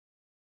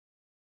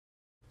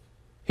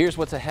Here's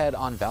what's ahead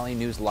on Valley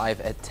News Live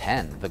at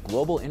 10. The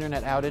global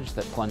internet outage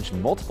that plunged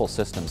multiple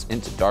systems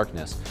into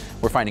darkness.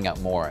 We're finding out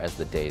more as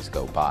the days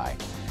go by.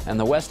 And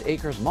the West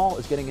Acres Mall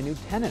is getting a new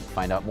tenant.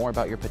 Find out more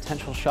about your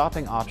potential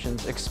shopping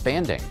options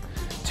expanding.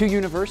 2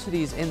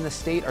 universities in the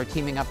state are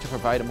teaming up to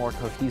provide a more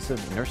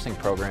cohesive nursing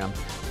program.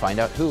 Find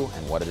out who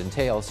and what it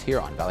entails here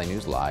on Valley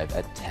News Live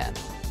at 10.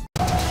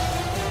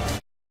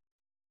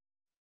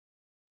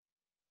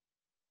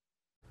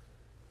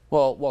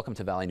 Well, welcome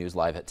to Valley News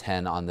Live at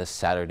 10 on this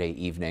Saturday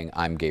evening.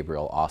 I'm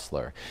Gabriel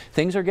Osler.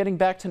 Things are getting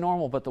back to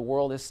normal, but the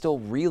world is still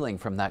reeling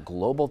from that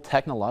global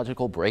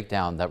technological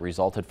breakdown that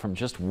resulted from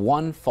just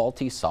one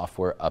faulty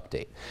software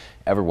update.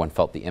 Everyone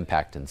felt the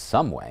impact in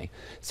some way.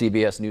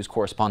 CBS News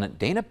correspondent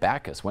Dana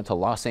Backus went to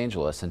Los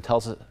Angeles and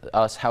tells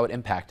us how it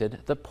impacted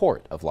the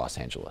Port of Los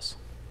Angeles.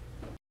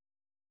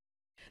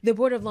 The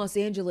Port of Los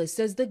Angeles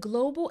says the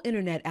global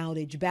internet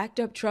outage backed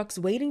up trucks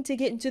waiting to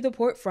get into the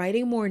port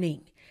Friday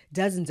morning.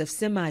 Dozens of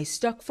semis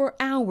stuck for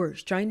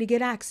hours trying to get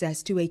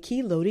access to a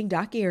key loading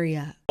dock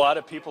area. A lot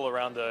of people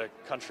around the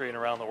country and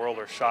around the world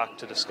are shocked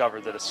to discover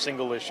that a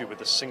single issue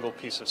with a single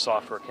piece of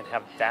software can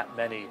have that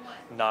many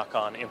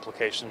knock-on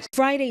implications.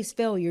 Friday's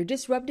failure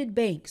disrupted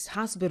banks,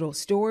 hospitals,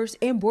 stores,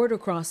 and border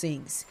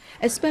crossings.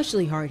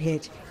 Especially hard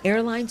hit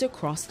airlines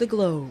across the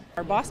globe.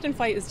 Our Boston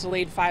flight is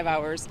delayed 5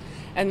 hours,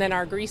 and then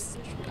our Greece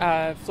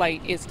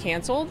flight is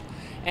canceled.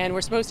 And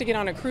we're supposed to get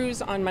on a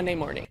cruise on Monday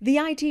morning. The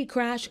IT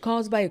crash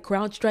caused by a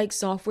CrowdStrike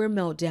software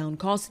meltdown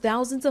caused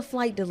thousands of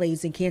flight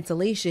delays and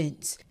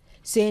cancellations.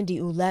 Sandy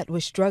Ouellette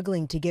was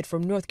struggling to get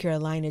from North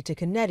Carolina to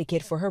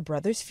Connecticut for her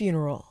brother's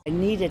funeral. I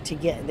needed to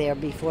get there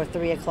before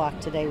 3 o'clock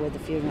today with the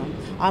funeral.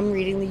 I'm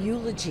reading the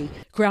eulogy.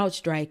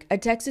 CrowdStrike, a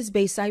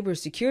Texas-based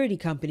cybersecurity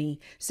company,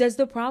 says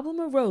the problem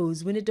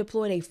arose when it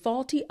deployed a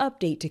faulty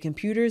update to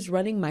computers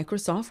running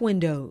Microsoft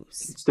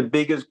Windows. It's the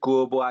biggest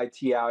global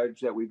IT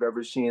outage that we've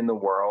ever seen in the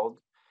world,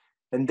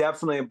 and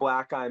definitely a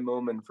black eye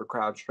moment for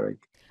CrowdStrike.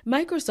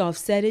 Microsoft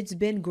said it's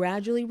been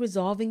gradually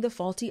resolving the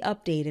faulty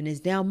update and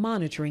is now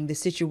monitoring the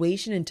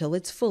situation until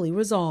it's fully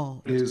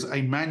resolved. It is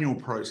a manual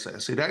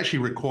process. It actually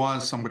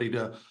requires somebody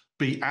to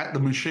be at the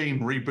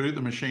machine, reboot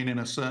the machine in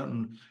a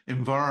certain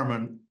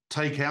environment,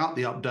 take out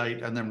the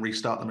update, and then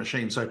restart the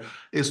machine. So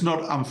it's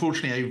not,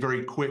 unfortunately, a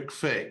very quick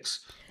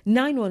fix.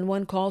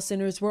 911 call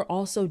centers were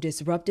also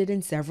disrupted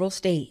in several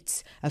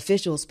states.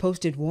 Officials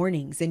posted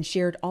warnings and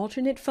shared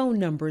alternate phone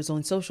numbers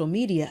on social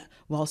media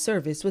while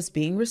service was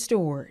being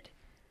restored.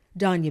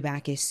 Danya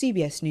Backus,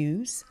 CBS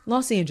News,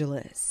 Los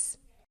Angeles.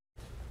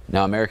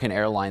 Now, American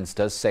Airlines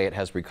does say it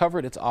has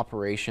recovered its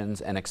operations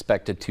and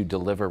expected to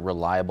deliver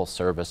reliable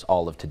service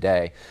all of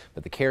today,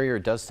 but the carrier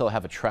does still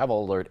have a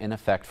travel alert in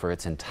effect for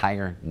its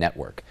entire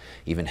network.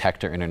 Even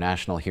Hector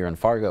International here in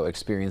Fargo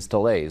experienced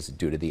delays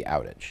due to the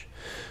outage.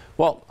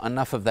 Well,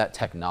 enough of that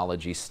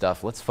technology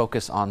stuff. Let's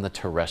focus on the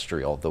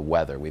terrestrial, the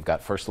weather. We've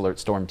got First Alert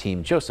Storm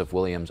Team Joseph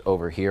Williams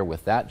over here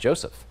with that.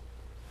 Joseph.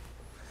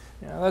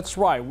 Yeah, that's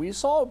right. We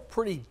saw a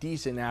pretty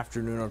decent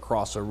afternoon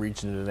across our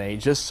region today.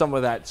 Just some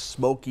of that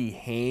smoky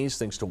haze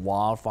thanks to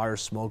wildfire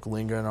smoke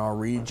lingering in our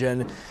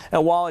region.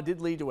 And while it did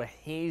lead to a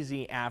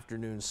hazy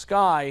afternoon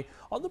sky,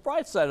 on the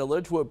bright side it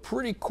led to a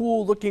pretty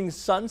cool looking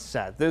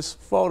sunset. This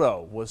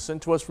photo was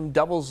sent to us from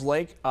Devil's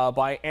Lake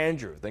by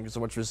Andrew. Thank you so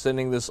much for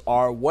sending this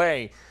our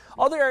way.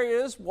 Other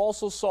areas we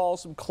also saw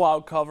some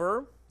cloud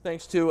cover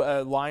thanks to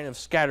a line of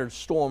scattered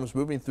storms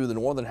moving through the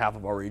northern half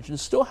of our region.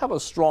 Still have a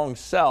strong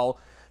cell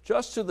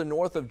just to the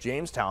north of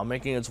Jamestown,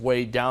 making its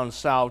way down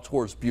south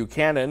towards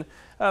Buchanan,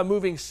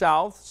 moving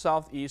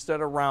southeast at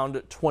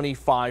around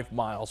 25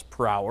 miles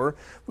per hour.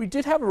 We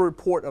did have a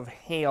report of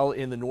hail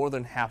in the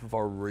northern half of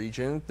our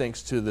region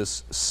thanks to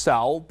this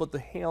cell, but the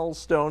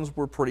hailstones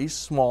were pretty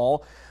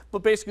small.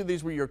 But basically,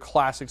 these were your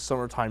classic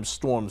summertime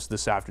storms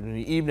this afternoon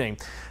and evening.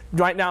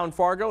 Right now in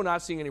Fargo,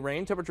 not seeing any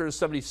rain. Temperature is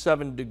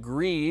 77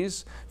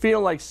 degrees,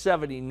 feeling like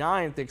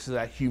 79 thanks to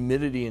that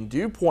humidity and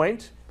dew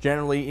point.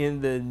 Generally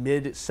in the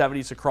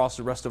mid-70s across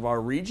the rest of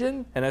our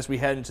region. And as we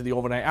head into the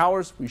overnight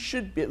hours, we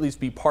should at least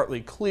be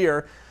partly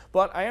clear.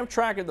 But I am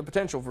tracking the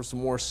potential for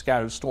some more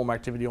scattered storm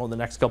activity over the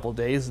next couple of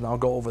days, and I'll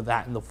go over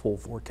that in the full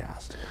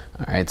forecast.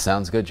 All right,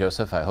 sounds good,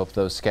 Joseph. I hope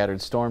those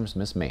scattered storms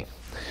miss me.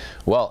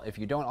 Well, if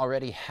you don't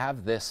already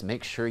have this,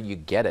 make sure you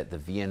get it, the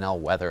VNL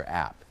Weather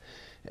app.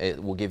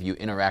 It will give you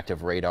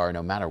interactive radar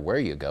no matter where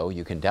you go.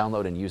 You can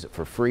download and use it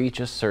for free.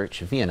 Just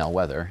search VNL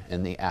Weather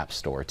in the App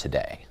Store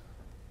today.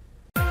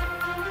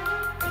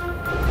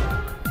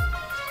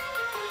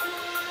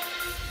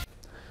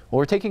 Well,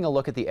 we're taking a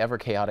look at the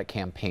ever-chaotic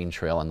campaign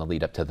trail in the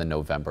lead up to the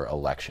November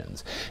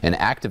elections. An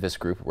activist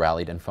group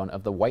rallied in front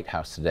of the White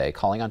House today,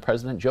 calling on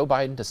President Joe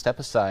Biden to step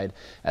aside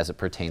as it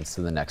pertains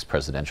to the next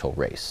presidential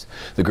race.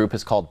 The group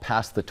is called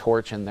Pass the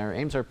Torch, and their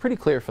aims are pretty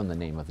clear from the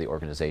name of the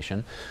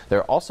organization.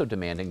 They're also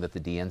demanding that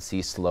the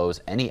DNC slows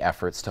any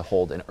efforts to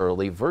hold an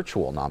early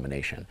virtual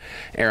nomination.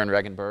 Aaron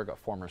Regenberg, a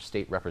former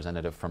state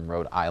representative from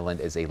Rhode Island,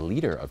 is a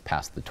leader of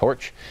Pass the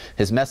Torch.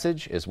 His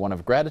message is one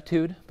of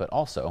gratitude, but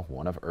also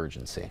one of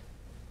urgency.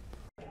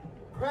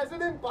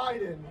 President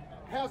Biden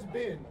has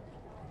been,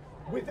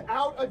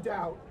 without a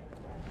doubt,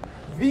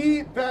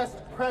 the best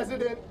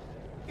president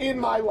in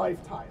my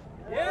lifetime.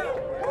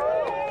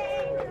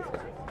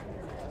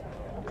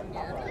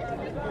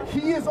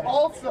 He is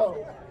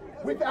also,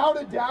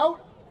 without a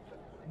doubt,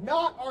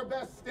 not our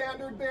best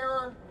standard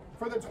bearer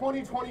for the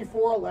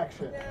 2024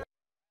 election.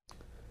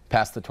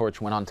 Pass the Torch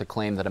went on to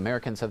claim that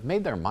Americans have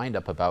made their mind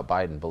up about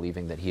Biden,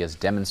 believing that he has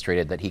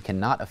demonstrated that he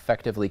cannot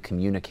effectively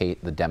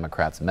communicate the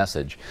Democrats'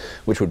 message,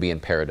 which would be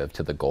imperative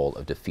to the goal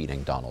of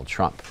defeating Donald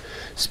Trump.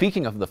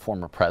 Speaking of the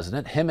former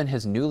president, him and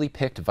his newly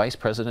picked vice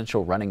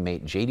presidential running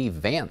mate J.D.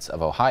 Vance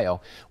of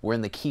Ohio were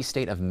in the key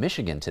state of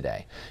Michigan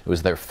today. It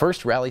was their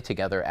first rally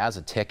together as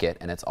a ticket,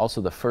 and it's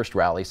also the first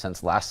rally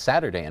since last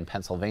Saturday in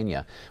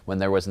Pennsylvania, when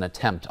there was an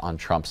attempt on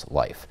Trump's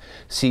life.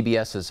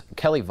 CBS's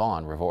Kelly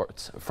Vaughn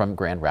reports from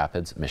Grand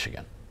Rapids, Michigan.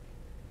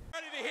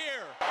 Ready to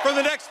hear from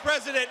the next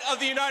president of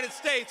the United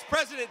States,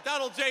 President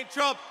Donald J.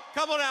 Trump.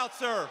 Come on out,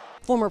 sir.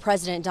 Former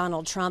President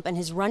Donald Trump and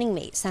his running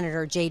mate,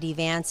 Senator J.D.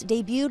 Vance,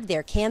 debuted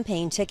their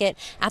campaign ticket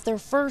at their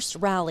first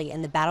rally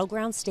in the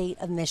battleground state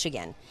of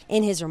Michigan.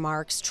 In his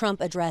remarks, Trump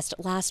addressed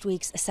last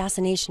week's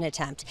assassination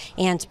attempt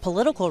and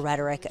political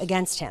rhetoric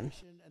against him.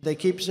 They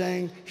keep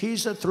saying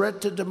he's a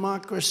threat to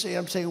democracy.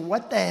 I'm saying,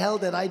 what the hell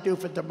did I do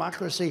for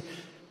democracy?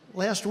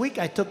 Last week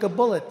I took a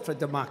bullet for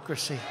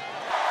democracy.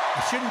 I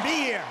shouldn't be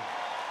here.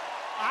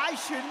 I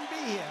shouldn't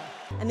be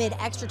here. Amid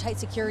extra tight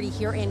security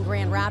here in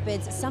Grand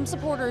Rapids, some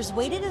supporters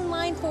waited in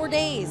line 4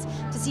 days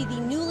to see the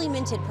newly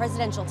minted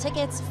presidential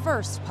ticket's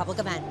first public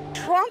event.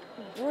 Trump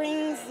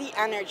brings the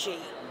energy.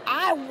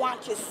 I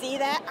want to see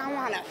that. I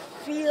want to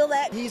feel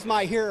that. He's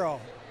my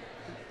hero.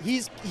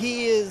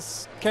 He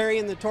is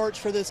carrying the torch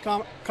for this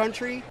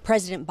country.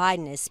 President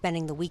Biden is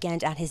spending the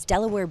weekend at his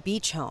Delaware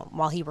Beach home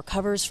while he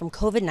recovers from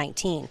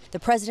COVID-19. The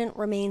president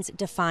remains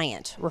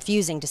defiant,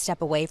 refusing to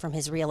step away from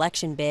his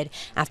re-election bid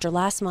after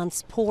last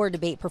month's poor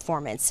debate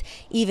performance,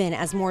 even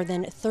as more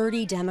than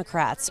 30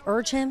 Democrats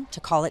urge him to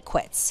call it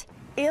quits.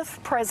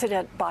 If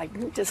President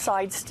Biden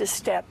decides to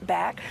step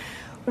back,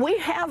 we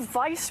have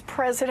Vice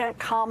President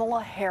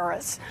Kamala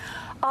Harris,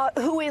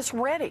 who is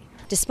ready.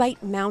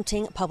 Despite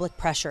mounting public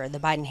pressure, the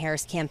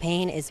Biden-Harris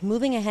campaign is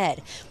moving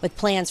ahead with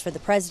plans for the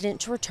president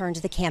to return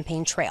to the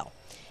campaign trail.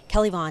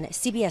 Kelly Vaughn,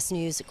 CBS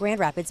News, Grand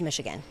Rapids,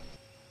 Michigan.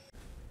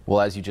 Well,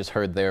 as you just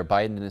heard there,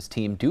 Biden and his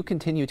team do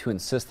continue to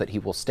insist that he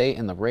will stay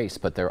in the race,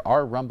 but there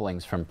are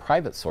rumblings from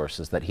private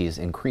sources that he is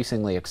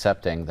increasingly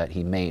accepting that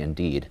he may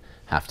indeed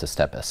have to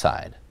step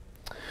aside.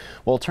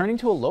 Well, turning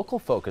to a local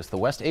focus, the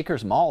West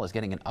Acres Mall is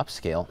getting an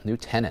upscale new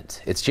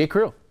tenant. It's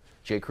J.Crew.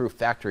 J.Crew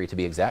Factory, to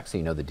be exact, so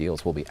you know the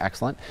deals will be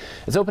excellent.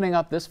 It's opening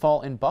up this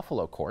fall in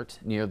Buffalo Court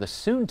near the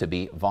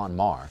soon-to-be Von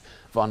Maur.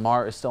 Von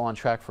Maur is still on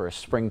track for a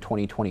spring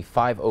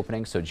 2025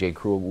 opening, so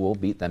J.Crew will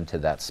beat them to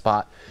that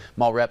spot.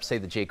 Mall reps say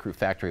the J.Crew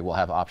Factory will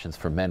have options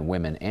for men,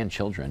 women, and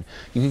children.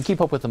 You can keep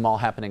up with the mall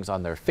happenings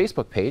on their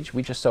Facebook page.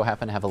 We just so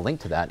happen to have a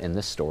link to that in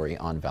this story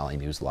on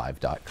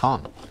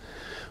valleynewslive.com.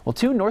 Well,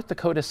 2 North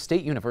Dakota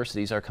state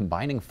universities are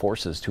combining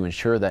forces to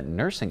ensure that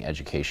nursing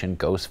education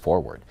goes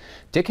forward.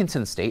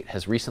 Dickinson State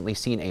has recently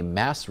seen a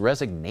mass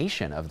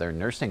resignation of their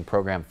nursing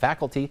program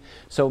faculty,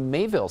 so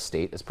Mayville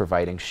State is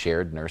providing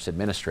shared nurse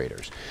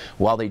administrators.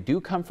 While they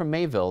do come from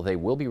Mayville, they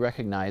will be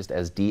recognized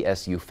as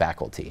DSU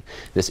faculty.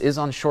 This is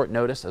on short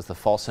notice as the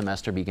fall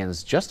semester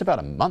begins just about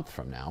a month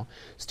from now.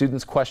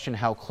 Students question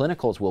how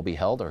clinicals will be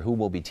held or who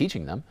will be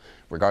teaching them.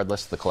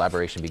 Regardless, the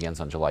collaboration begins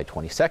on July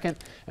 22nd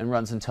and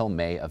runs until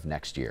May of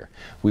next year.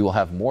 We will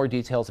have more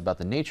details about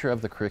the nature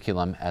of the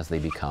curriculum as they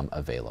become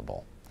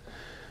available.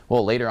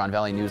 Well, later on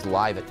Valley News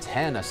Live at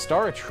 10, a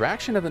star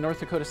attraction of the North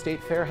Dakota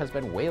State Fair has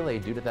been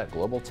waylaid due to that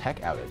global tech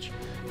outage.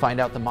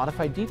 Find out the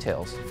modified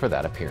details for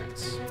that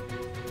appearance.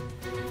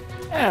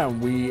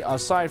 And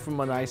aside from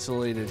an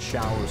isolated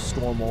shower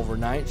storm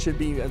overnight, should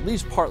be at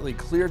least partly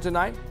clear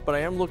tonight, but I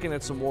am looking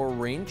at some more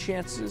rain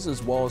chances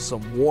as well as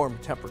some warm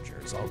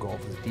temperatures. I'll go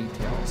over the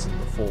details in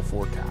the full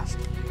forecast.